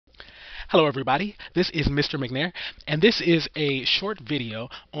Hello everybody, this is Mr. McNair, and this is a short video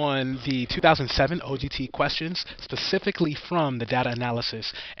on the 2007 OGT questions, specifically from the data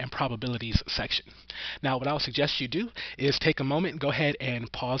analysis and probabilities section. Now what I would suggest you do is take a moment, go ahead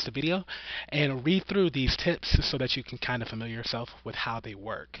and pause the video, and read through these tips so that you can kind of familiar yourself with how they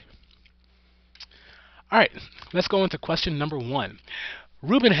work. Alright, let's go into question number 1.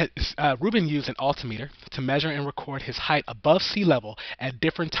 Ruben used an altimeter to measure and record his height above sea level at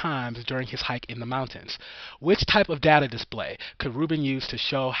different times during his hike in the mountains. Which type of data display could Ruben use to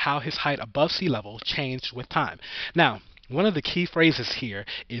show how his height above sea level changed with time? Now, one of the key phrases here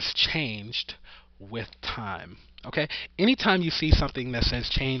is changed with time. Okay, anytime you see something that says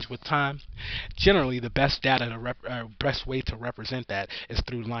change with time, generally the best best way to represent that is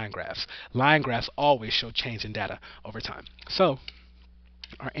through line graphs. Line graphs always show change in data over time. So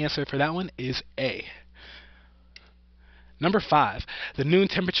our answer for that one is A. Number 5, the noon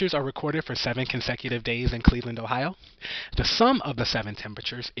temperatures are recorded for 7 consecutive days in Cleveland, Ohio. The sum of the 7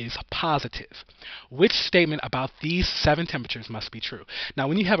 temperatures is positive. Which statement about these 7 temperatures must be true? Now,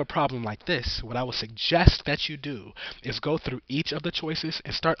 when you have a problem like this, what I would suggest that you do is go through each of the choices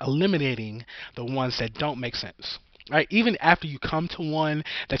and start eliminating the ones that don't make sense. Right, even after you come to one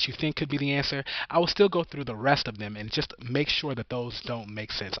that you think could be the answer, I will still go through the rest of them and just make sure that those don't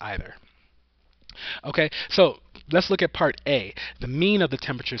make sense either. Okay, so let's look at part A. The mean of the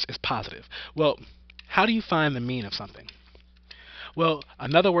temperatures is positive. Well, how do you find the mean of something? Well,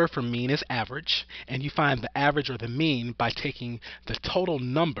 another word for mean is average, and you find the average or the mean by taking the total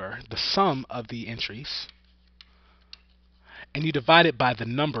number, the sum of the entries, and you divide it by the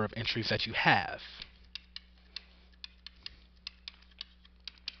number of entries that you have.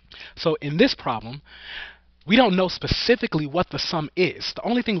 So in this problem, we don't know specifically what the sum is. The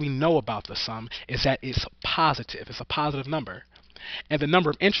only thing we know about the sum is that it's positive. It's a positive number. And the number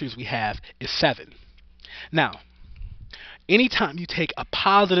of entries we have is 7. Now, anytime you take a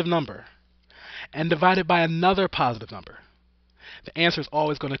positive number and divide it by another positive number, the answer is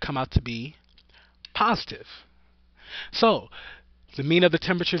always going to come out to be positive. So, the mean of the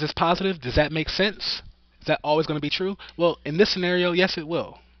temperatures is positive. Does that make sense? Is that always going to be true? Well, in this scenario, yes, it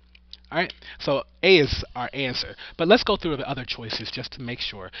will. Alright, so A is our answer. But let's go through the other choices just to make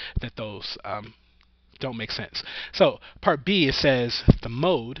sure that those don't make sense. So part B, it says the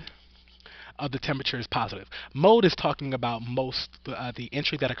mode of the temperature is positive. Mode is talking about the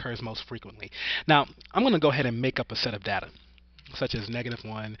entry that occurs most frequently. Now, I'm going to go ahead and make up a set of data, such as -1,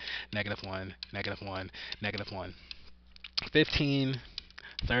 -1, -1, -1, 15,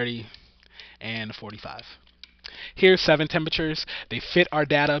 30, and 45. Here's 7 temperatures. They fit our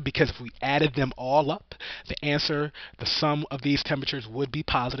data because if we added them all up, the answer, the sum of these temperatures would be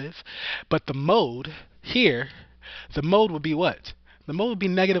positive. But the mode here, the mode would be what? The mode would be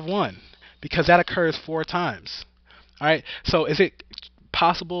 -1 because that occurs 4 times. All right. So is it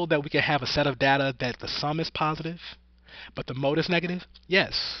possible that we could have a set of data that the sum is positive, but the mode is negative?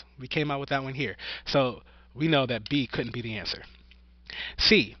 Yes, we came out with that one here. So we know that B couldn't be the answer.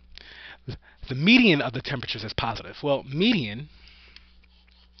 C. The median of the temperatures is positive. Well, median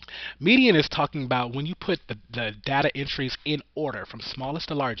is talking about when you put the data entries in order from smallest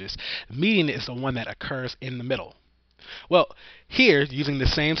to largest. Median is the one that occurs in the middle. Well, here, using the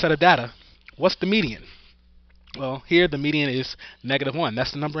same set of data, what's the median? Well, here the median is -1.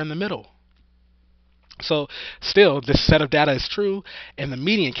 That's the number in the middle. So still, this set of data is true, and the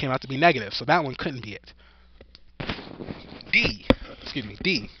median came out to be negative. So that one couldn't be it. D.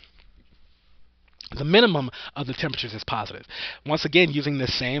 The minimum of the temperatures is positive. Once again, using the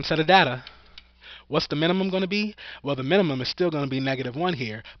same set of data, what's the minimum going to be? Well, the minimum is still going to be -1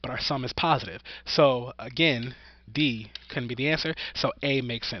 here, but our sum is positive. So again, D couldn't be the answer, so A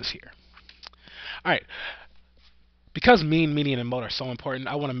makes sense here. All right. Because mean, median, and mode are so important,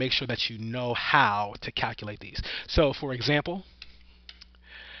 I want to make sure that you know how to calculate these. So for example,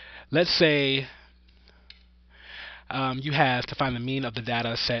 let's say you have to find the mean of the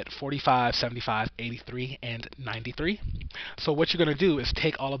data set 45, 75, 83, and 93. So what you're going to do is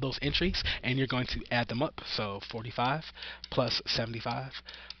take all of those entries and you're going to add them up. So 45 plus 75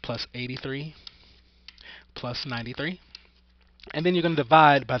 plus 83 plus 93. And then you're going to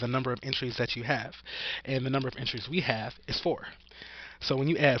divide by the number of entries that you have. And the number of entries we have is 4. So when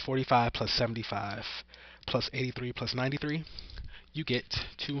you add 45 plus 75 plus 83 plus 93, you get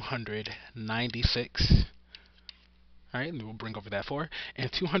 296. All right, and we'll bring over that 4.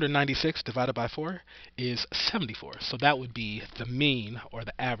 And 296 divided by 4 is 74. So that would be the mean or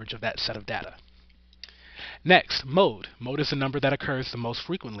the average of that set of data. Next, mode. Mode is the number that occurs the most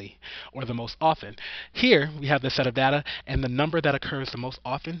frequently or the most often. Here we have this set of data, and the number that occurs the most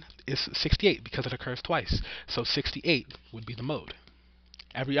often is 68 because it occurs twice. So 68 would be the mode.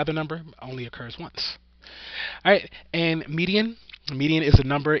 Every other number only occurs once. All right, and median. Median is the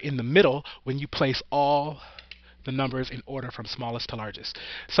number in the middle when you place all the numbers in order from smallest to largest.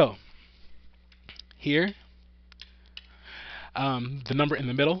 So here, the number in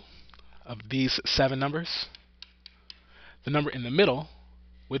the middle of these 7 numbers, the number in the middle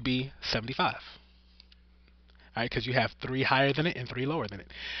would be 75. All right, because you have 3 higher than it and 3 lower than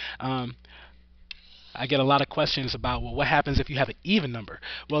it. I get a lot of questions about, well, what happens if you have an even number?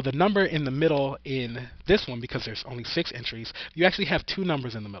 Well, the number in the middle in this one, because there's only 6 entries, you actually have 2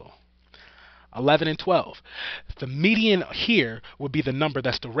 numbers in the middle, 11 and 12. The median here would be the number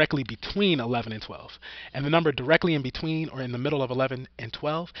that's directly between 11 and 12. And the number directly in between or in the middle of 11 and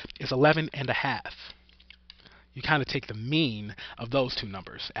 12 is 11 and a half. You kind of take the mean of those 2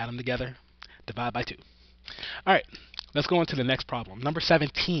 numbers, add them together, divide by 2. All right, let's go on to the next problem. Number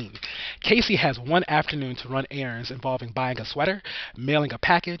 17. Casey has one afternoon to run errands involving buying a sweater, mailing a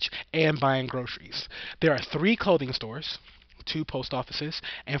package, and buying groceries. There are 3 clothing stores, 2 post offices,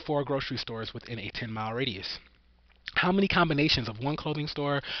 and 4 grocery stores within a 10-mile radius. How many combinations of 1 clothing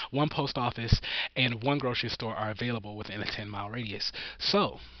store, 1 post office, and 1 grocery store are available within a 10-mile radius?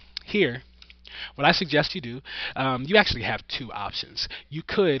 So here, what I suggest you do, you actually have 2 options. You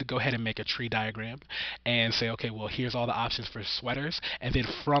could go ahead and make a tree diagram and say, okay, well, here's all the options for sweaters, and then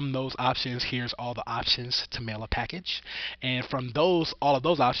from those options, here's all the options to mail a package, and from all of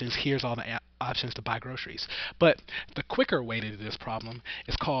those options, here's all the options to buy groceries. But the quicker way to do this problem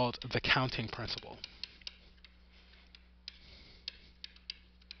is called the counting principle.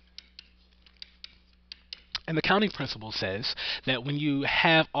 And the counting principle says that when you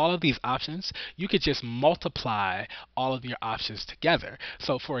have all of these options, you could just multiply all of your options together.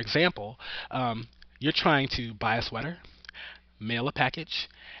 So for example, you're trying to buy a sweater, mail a package,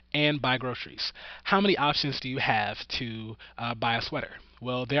 and buy groceries. How many options do you have to buy a sweater?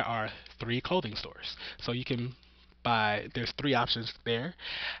 Well, there are 3 clothing stores. So you can there's 3 options there.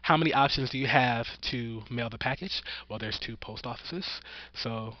 How many options do you have to mail the package? Well, there's 2 post offices.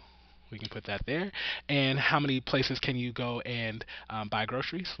 So we can put that there. And how many places can you go and buy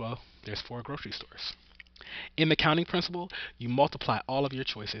groceries? Well, there's 4 grocery stores. In the counting principle, you multiply all of your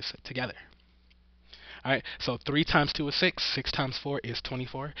choices together. All right, so 3 times 2 is 6, 6 times 4 is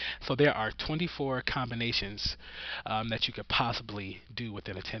 24. So there are 24 combinations that you could possibly do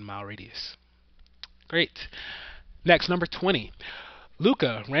within a 10-mile radius. Great. Next, number 20.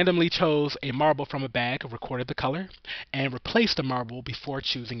 Luca randomly chose a marble from a bag, recorded the color, and replaced the marble before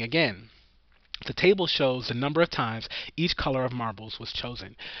choosing again. The table shows the number of times each color of marbles was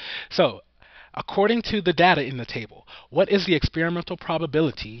chosen. So, according to the data in the table, what is the experimental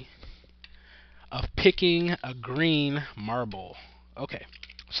probability of picking a green marble? Okay,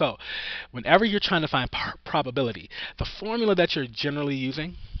 so whenever you're trying to find probability, the formula that you're generally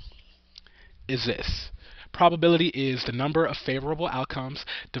using is this. Probability is the number of favorable outcomes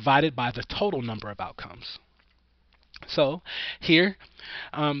divided by the total number of outcomes. So here,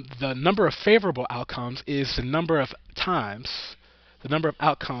 the number of favorable outcomes is the number of times, the number of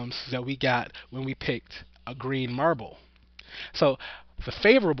outcomes that we got when we picked a green marble. So the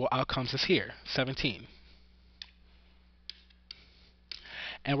favorable outcomes is here, 17.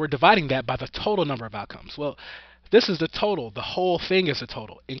 And we're dividing that by the total number of outcomes. Well, this is the total. The whole thing is the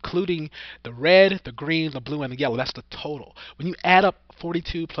total, including the red, the green, the blue, and the yellow. That's the total. When you add up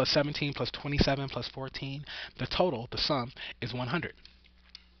 42 plus 17 plus 27 plus 14, the total, the sum, is 100.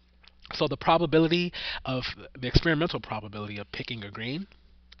 So the probability of, the experimental probability of picking a green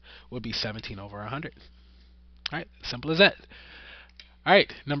would be 17 over 100. All right, simple as that. All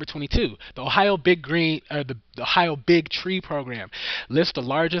right, number 22. The Ohio Big Tree Program lists the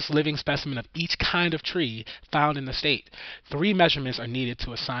largest living specimen of each kind of tree found in the state. 3 measurements are needed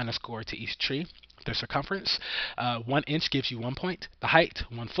to assign a score to each tree. The circumference, 1 inch gives you 1 point. The height,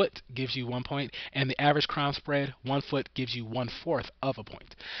 1 foot, gives you 1 point. And the average crown spread, 1 foot, gives you 1/4 of a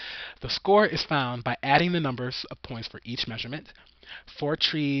point. The score is found by adding the numbers of points for each measurement. 4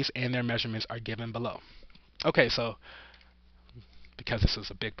 trees and their measurements are given below. Okay, so because this is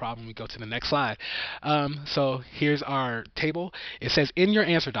a big problem, we go to the next slide. So here's our table. It says, in your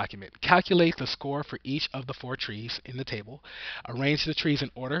answer document, calculate the score for each of the 4 trees in the table, arrange the trees in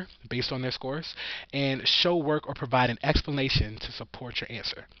order based on their scores, and show work or provide an explanation to support your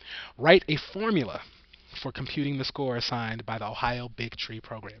answer. Write a formula for computing the score assigned by the Ohio Big Tree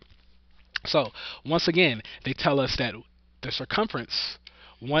Program. So once again, they tell us that the circumference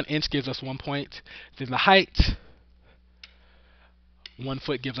 1 inch gives us 1 point. Then the height, 1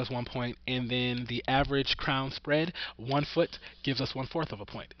 foot gives us 1 point, and then the average crown spread, 1 foot gives us 1/4 of a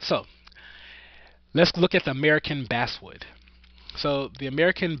point. So let's look at the American basswood. So the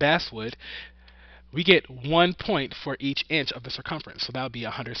American basswood, we get 1 point for each inch of the circumference. So that would be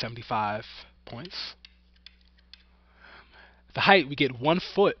 175 points. The height, we get 1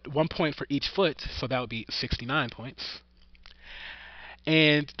 point for each foot, so that would be 69 points.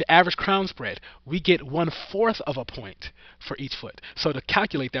 And the average crown spread, we get 1/4 of a point for each foot. So to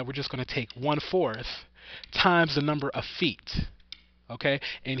calculate that, we're just going to take 1/4 times the number of feet. Okay,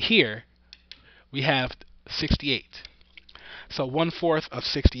 and here we have 68. So 1/4 of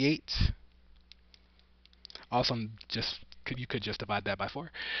 68. Also, you could just divide that by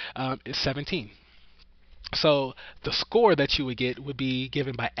 4. Is 17. So the score that you would get would be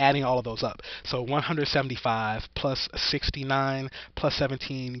given by adding all of those up. So 175 plus 69 plus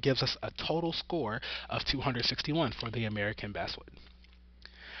 17 gives us a total score of 261 for the American basswood.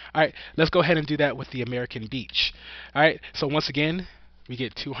 All right, let's go ahead and do that with the American beech. All right, so once again, we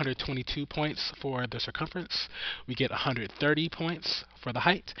get 222 points for the circumference. We get 130 points for the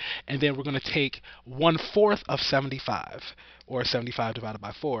height. And then we're going to take 1/4 of 75, or 75 divided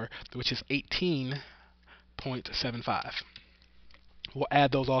by 4, which is 18.75. We'll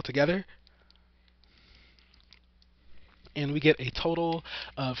add those all together, and we get a total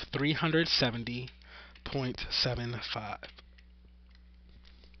of 370.75.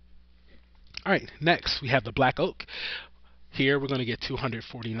 All right, next we have the black oak. Here we're going to get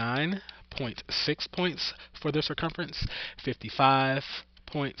 249.6 points for the circumference, 55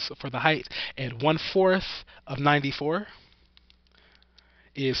 points for the height, and 1/4 of 94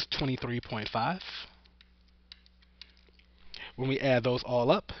 is 23.5. When we add those all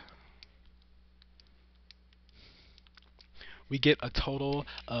up, we get a total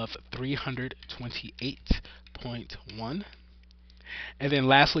of 328.1. And then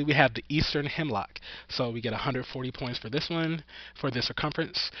lastly, we have the eastern hemlock. So we get 140 points for this one, for the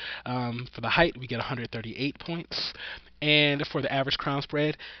circumference. For the height, we get 138 points. And for the average crown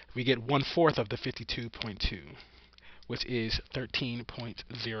spread, we get 1/4 of the 52.2, which is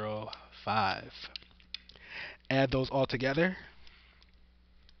 13.05. Add those all together,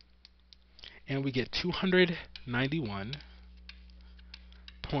 and we get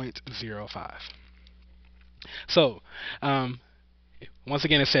 291.05. So, once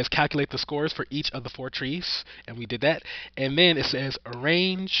again, it says calculate the scores for each of the 4 trees, and we did that. And then it says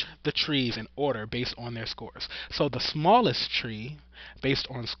arrange the trees in order based on their scores. So the smallest tree based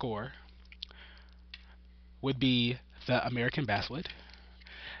on score would be the American basswood.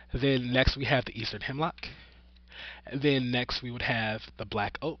 Then next we have the eastern hemlock. And then next we would have the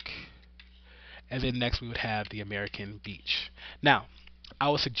black oak. And then next we would have the American beech. Now, I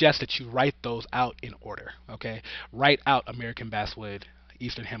would suggest that you write those out in order, okay? Write out American basswood,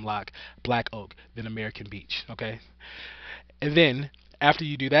 eastern hemlock, black oak, then American beech, okay? And then, after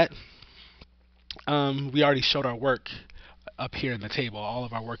you do that, we already showed our work up here in the table. All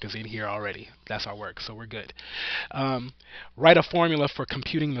of our work is in here already. That's our work, so we're good. Write a formula for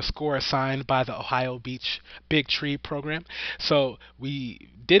computing the score assigned by the Ohio Beach Big Tree program. So we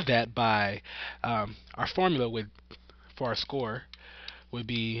did that by our formula for our score would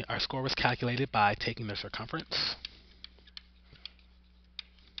be, our score was calculated by taking the circumference,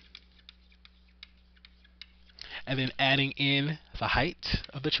 and then adding in the height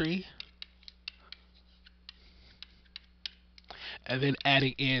of the tree, and then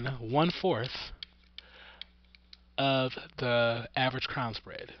adding in 1/4 of the average crown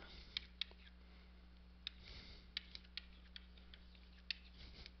spread.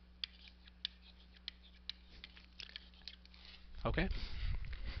 Okay?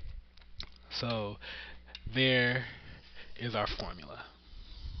 So there is our formula.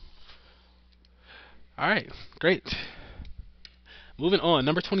 All right, great. Moving on,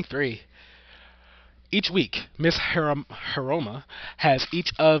 number 23. Each week, Miss Haroma has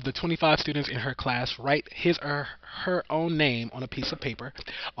each of the 25 students in her class write his or her own name on a piece of paper.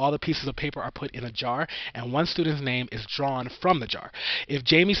 All the pieces of paper are put in a jar, and one student's name is drawn from the jar. If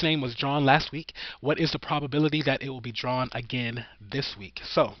Jamie's name was drawn last week, what is the probability that it will be drawn again this week?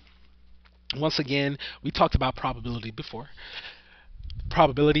 So, once again, we talked about probability before.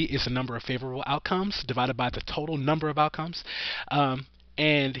 Probability is the number of favorable outcomes divided by the total number of outcomes.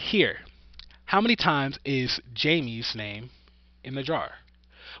 And here, how many times is Jamie's name in the jar?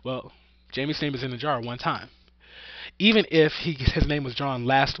 Well, Jamie's name is in the jar 1 time. Even if his name was drawn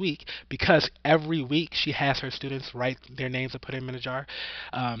last week, because every week she has her students write their names and put them in a jar,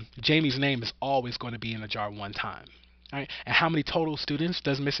 Jamie's name is always going to be in the jar 1 time. All right, and how many total students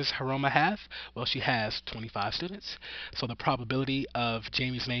does Mrs. Haroma have? Well, she has 25 students. So the probability of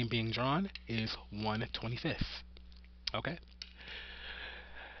Jamie's name being drawn is 1/25. Okay.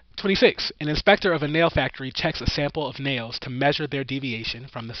 26. An inspector of a nail factory checks a sample of nails to measure their deviation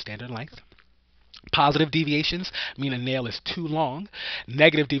from the standard length. Positive deviations mean a nail is too long.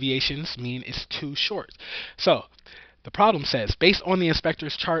 Negative deviations mean it's too short. So the problem says, based on the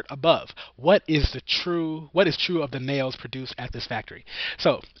inspector's chart above, what is true of the nails produced at this factory?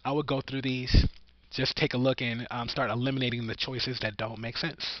 So I would go through these, just take a look and start eliminating the choices that don't make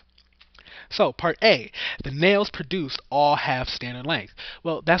sense. So part A, the nails produced all have standard length.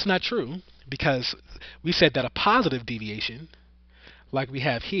 Well, that's not true because we said that a positive deviation, like we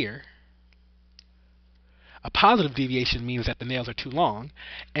have here, a positive deviation means that the nails are too long,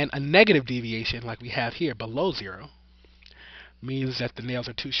 and a negative deviation, like we have here below 0, means that the nails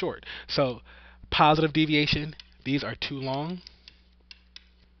are too short. So positive deviation, these are too long.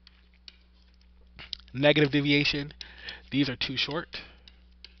 Negative deviation, these are too short.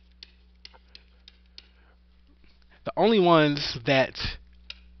 The only ones that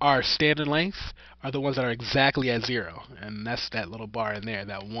are standard length are the ones that are exactly at 0, and that's that little bar in there,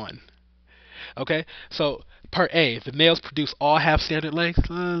 that 1. Okay, so part A, the nails produced all have standard length?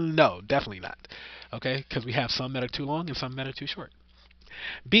 No, definitely not. Okay, because we have some that are too long and some that are too short.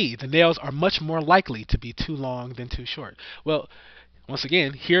 B, the nails are much more likely to be too long than too short. Well, once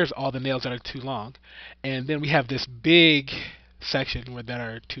again, here's all the nails that are too long, and then we have this big section that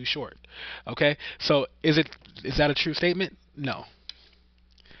are too short. Okay, so is that a true statement? No.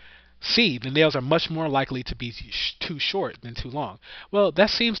 C, the nails are much more likely to be too short than too long. Well,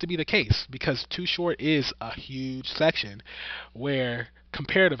 that seems to be the case because too short is a huge section where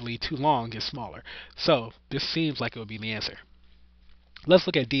comparatively too long is smaller. So this seems like it would be the answer. Let's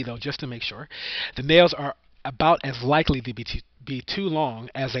look at D though, just to make sure. The nails are about as likely to be too long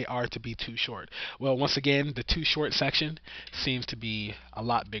as they are to be too short. Well, once again, the too short section seems to be a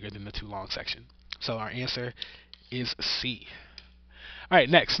lot bigger than the too long section. So our answer is C. All right,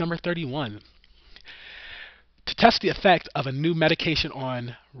 next, number 31. To test the effect of a new medication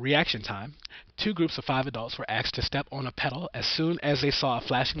on reaction time, 2 groups of 5 adults were asked to step on a pedal as soon as they saw a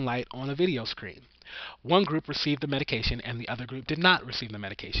flashing light on a video screen. One group received the medication and the other group did not receive the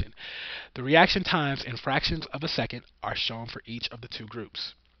medication. The reaction times in fractions of a second are shown for each of the 2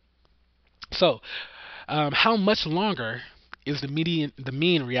 groups. So, how much longer is the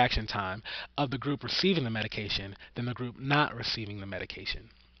mean reaction time of the group receiving the medication than the group not receiving the medication?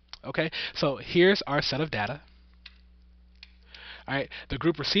 Okay, so here's our set of data. All right, the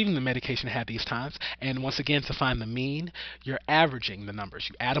group receiving the medication had these times, and once again, to find the mean, you're averaging the numbers.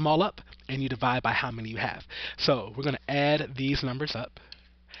 You add them all up, and you divide by how many you have. So we're going to add these numbers up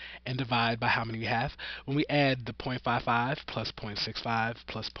and divide by how many we have. When we add the 0.55 plus 0.65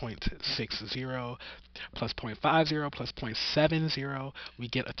 plus 0.60 plus 0.50 plus 0.70, we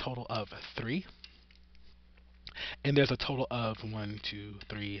get a total of 3. And there's a total of 1, 2,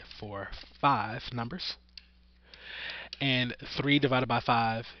 3, 4, 5 numbers. And 3 divided by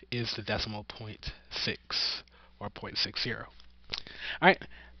 5 is the decimal 0.6 or 0.60. All right,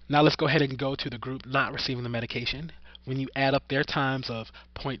 now let's go ahead and go to the group not receiving the medication. When you add up their times of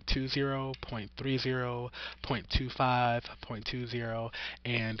 0.20, 0.30, 0.25, 0.20,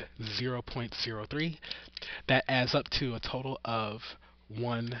 and 0.03, that adds up to a total of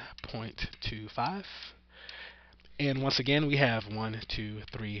 1.25. And once again, we have 1, 2,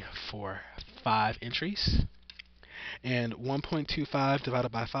 3, 4, 5 entries. And 1.25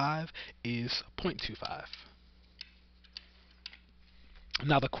 divided by 5 is 0.25.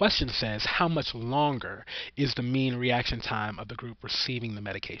 Now the question says, how much longer is the mean reaction time of the group receiving the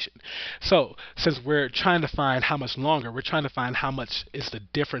medication? So since we're trying to find how much longer, we're trying to find how much is the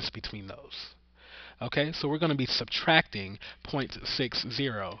difference between those. Okay, so we're going to be subtracting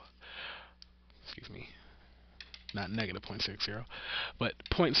 0.60, excuse me, not negative 0.60, but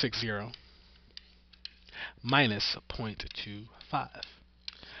 0.60 minus 0.25. All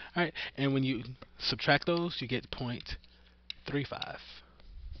right, and when you subtract those, you get 0.35.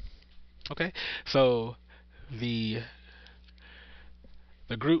 Okay, so the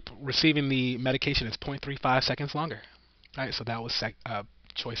group receiving the medication is 0.35 seconds longer. All right, so that was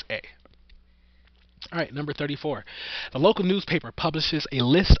choice A. All right, number 34. The local newspaper publishes a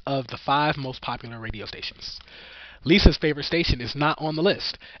list of the 5 most popular radio stations. Lisa's favorite station is not on the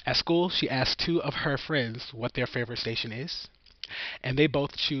list. At school, she asked 2 of her friends what their favorite station is. and they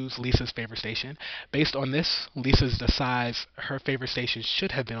both choose Lisa's favorite station. Based on this, Lisa decides her favorite station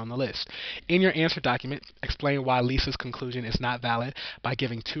should have been on the list. In your answer document, explain why Lisa's conclusion is not valid by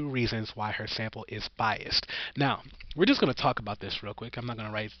giving 2 reasons why her sample is biased. Now, we're just going to talk about this real quick. I'm not going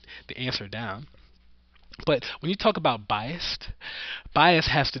to write the answer down. But when you talk about bias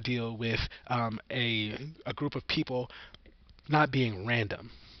has to deal with a group of people not being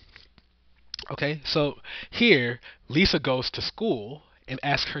random. Okay, so here Lisa goes to school and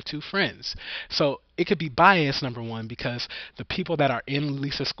asks her 2 friends. So it could be bias, number one, because the people that are in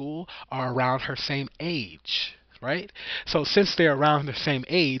Lisa's school are around her same age, right? So since they're around the same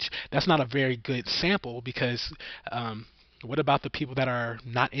age, that's not a very good sample because what about the people that are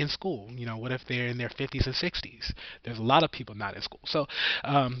not in school? What if they're in their 50s and 60s? There's a lot of people not in school. So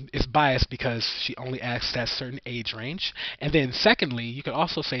it's biased because she only asks that certain age range. And then secondly, you could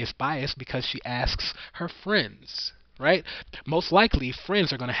also say it's biased because she asks her friends, right? Most likely,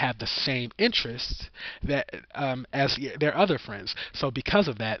 friends are going to have the same interests that as their other friends. So because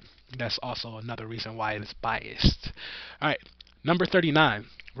of that, that's also another reason why it is biased. All right, number 39.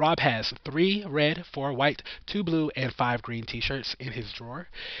 Rob has 3 red, 4 white, 2 blue, and 5 green t-shirts in his drawer.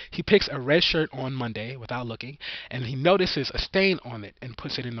 He picks a red shirt on Monday without looking, and he notices a stain on it and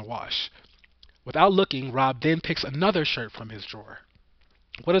puts it in the wash. Without looking, Rob then picks another shirt from his drawer.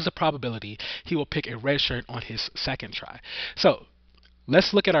 What is the probability he will pick a red shirt on his second try? So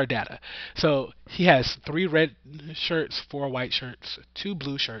let's look at our data. So he has 3 red shirts, 4 white shirts, 2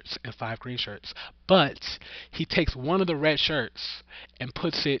 blue shirts, and 5 green shirts. But he takes one of the red shirts and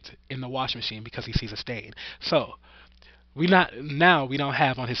puts it in the wash machine because he sees a stain. So we don't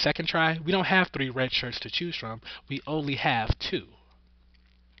have on his second try, we don't have 3 red shirts to choose from. We only have 2.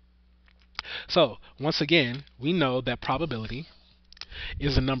 So once again, we know that probability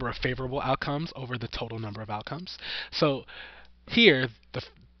is the number of favorable outcomes over the total number of outcomes. So here,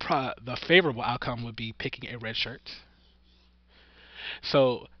 the favorable outcome would be picking a red shirt.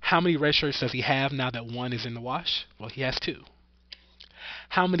 So how many red shirts does he have now that 1 is in the wash? Well, he has 2.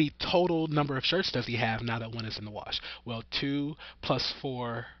 How many total number of shirts does he have now that 1 is in the wash? Well, 2 plus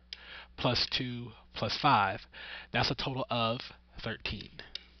 4 plus 2 plus 5. That's a total of 13.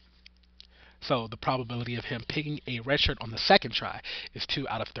 So the probability of him picking a red shirt on the second try is 2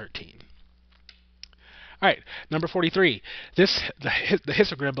 out of 13. All right, number 43. The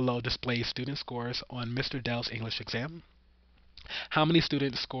histogram below displays student scores on Mr. Dell's English exam. How many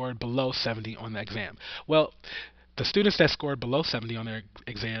students scored below 70 on the exam? Well, the students that scored below 70 on their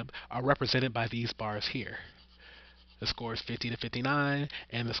exam are represented by these bars here. The score is 50 to 59,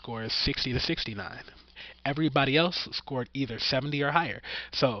 and the score is 60 to 69. Everybody else scored either 70 or higher.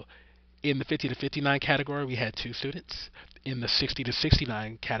 So in the 50 to 59 category, we had 2 students. In the 60 to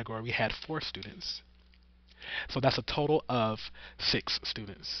 69 category, we had 4 students. So that's a total of 6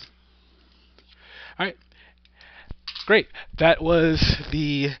 students. All right. Great. That was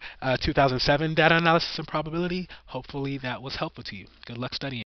the 2007 data analysis and probability. Hopefully that was helpful to you. Good luck studying.